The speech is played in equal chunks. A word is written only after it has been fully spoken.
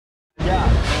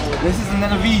This is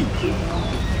another V.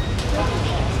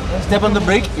 Step on the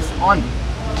brake, it's on.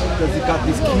 Because it got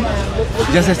this key.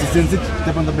 It just has to sense it.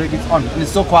 Step on the brake, it's on. And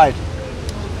it's so quiet.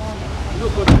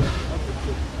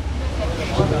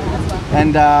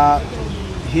 And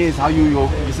here's how you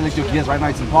select your gears. Right now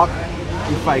it's in park.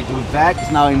 If I do that,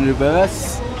 it's now in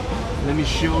reverse. Let me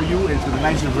show you. It's got a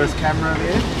nice reverse camera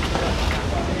there.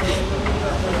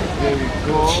 There we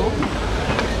go.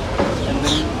 And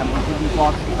then I'm going to put in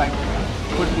park. If I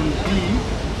put in D,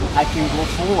 I can go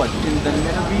forward in the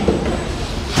letter V.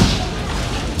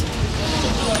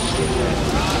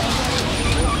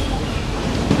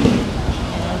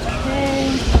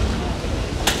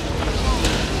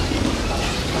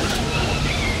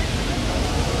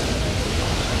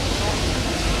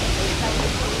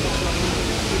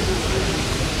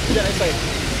 Yeah, it's like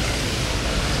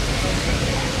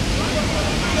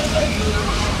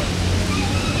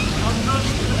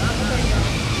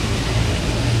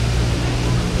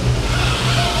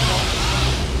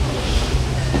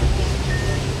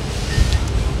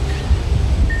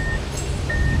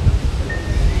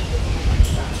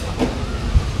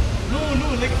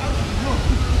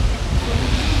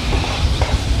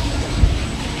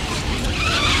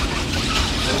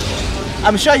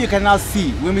I'm sure you can now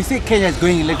see, when we say Kenya is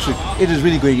going electric, it is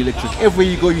really going electric. Everywhere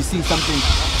you go, you see something,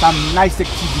 some nice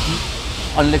activity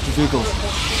on electric vehicles.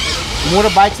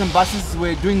 Motorbikes and buses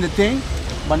were doing the thing,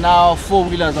 but now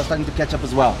four-wheelers are starting to catch up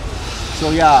as well. So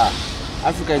yeah,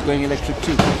 Africa is going electric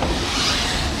too.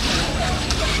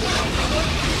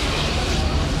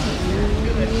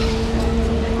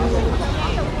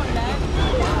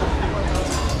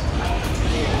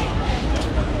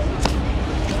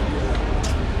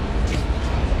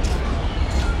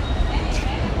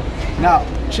 Now,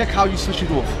 check how you switch it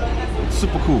off. It's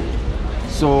super cool.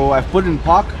 So I've put it in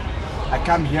park. I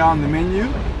come here on the menu,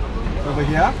 over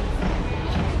here.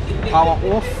 Power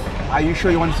off. Are you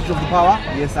sure you want to switch off the power?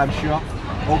 Yes, I'm sure.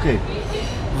 Okay.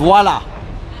 Voila.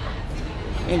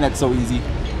 Ain't that so easy?